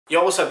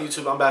Yo, what's up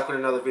YouTube? I'm back with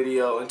another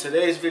video. In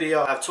today's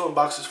video, I have two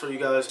unboxings for you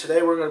guys.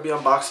 Today we're going to be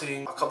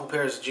unboxing a couple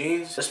pairs of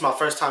jeans. This is my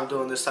first time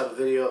doing this type of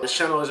video. This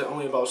channel isn't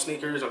only about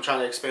sneakers. I'm trying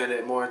to expand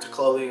it more into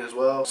clothing as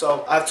well.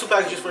 So I have two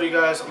packages for you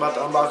guys. I'm about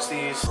to unbox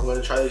these. I'm going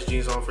to try these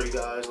jeans on for you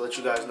guys. Let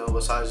you guys know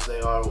what sizes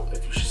they are,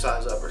 if you should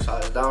size up or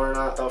size down or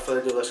not. Without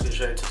further ado, let's get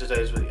straight into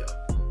today's video.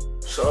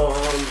 So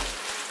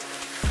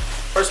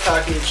first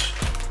package,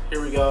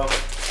 here we go.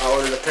 I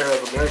ordered a pair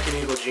of American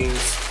Eagle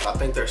jeans. I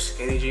think they're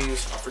skinny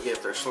jeans. I forget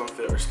if they're slim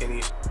fit or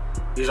skinnies.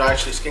 These are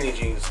actually skinny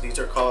jeans. These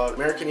are called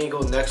American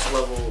Eagle Next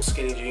Level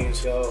Skinny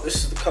Jeans. Yo, this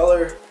is the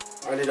color.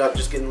 I ended up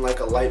just getting like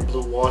a light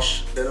blue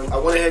wash denim. I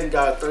went ahead and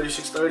got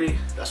 36-30.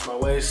 That's my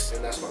waist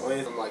and that's my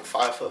length. I'm like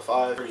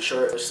 5'5", pretty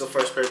short. It's the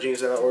first pair of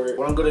jeans that I ordered.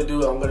 What I'm gonna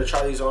do, I'm gonna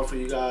try these on for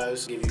you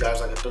guys, give you guys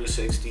like a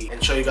 360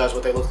 and show you guys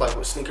what they look like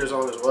with sneakers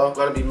on as well. I'm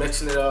gonna be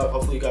mixing it up.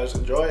 Hopefully you guys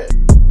enjoy it.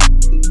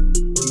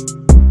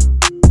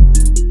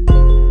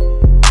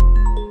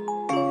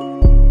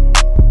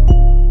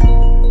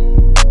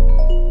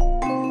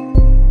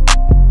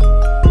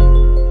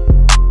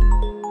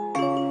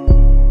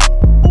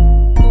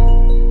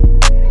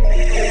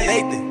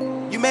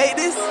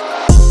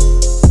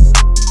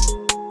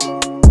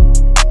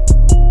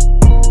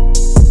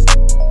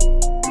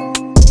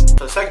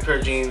 Second pair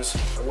of jeans,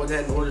 I went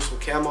ahead and ordered some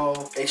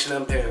camo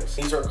H&M pants.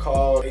 These are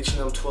called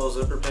H&M twill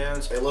zipper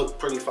pants. They look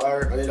pretty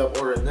fire. I ended up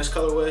ordering this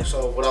colorway.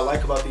 So what I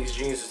like about these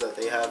jeans is that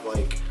they have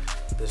like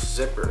this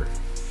zipper.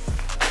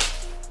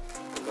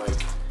 Like,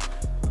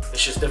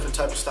 it's just different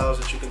type of styles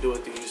that you can do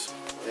with these.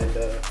 And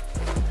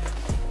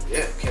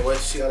yeah, can't wait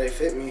to see how they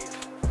fit me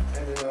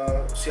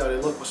and see how they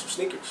look with some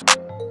sneakers.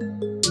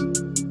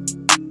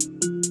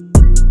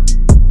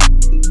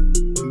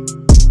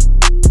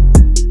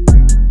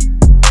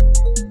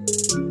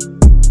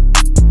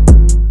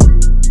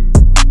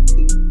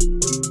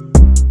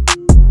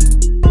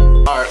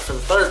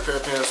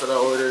 That I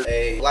ordered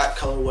a black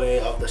colorway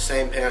of the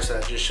same pants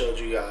that I just showed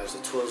you guys,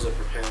 the twill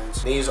zipper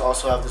pants. These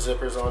also have the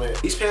zippers on it.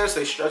 These pants,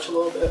 they stretch a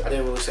little bit. I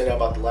didn't really say that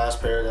about the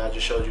last pair that I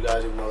just showed you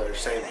guys, even though they're the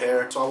same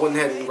pair. So I went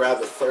ahead and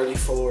grabbed a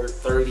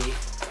 34-30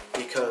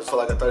 because I feel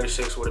like a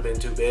 36 would have been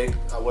too big.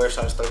 I wear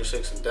size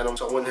 36 in denim,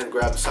 so I went ahead and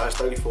grabbed a size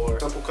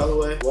 34. Simple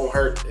colorway. Won't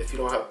hurt if you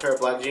don't have a pair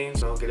of black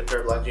jeans. Get a pair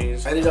of black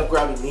jeans. I ended up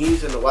grabbing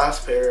these and the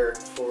last pair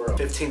for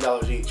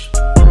 $15 each.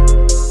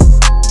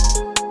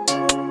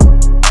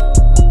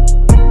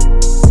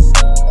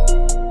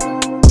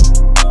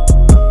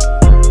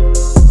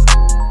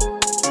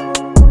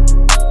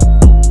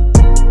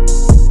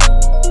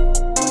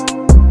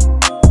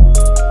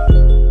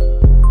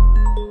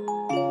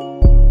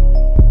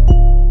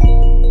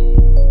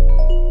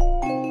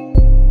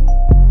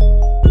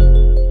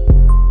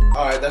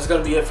 That's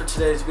gonna be it for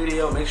today's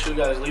video. Make sure you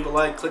guys leave a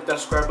like, click that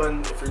subscribe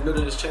button if you're new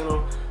to this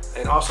channel,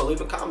 and also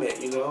leave a comment.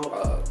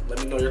 Let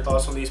me know your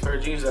thoughts on these pair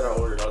of jeans that I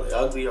ordered. Are they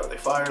ugly? Are they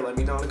fire? Let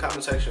me know in the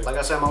comment section. Like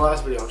I said in my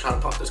last video, I'm trying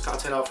to pump this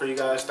content out for you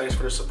guys. Thanks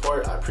for the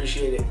support. I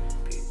appreciate it.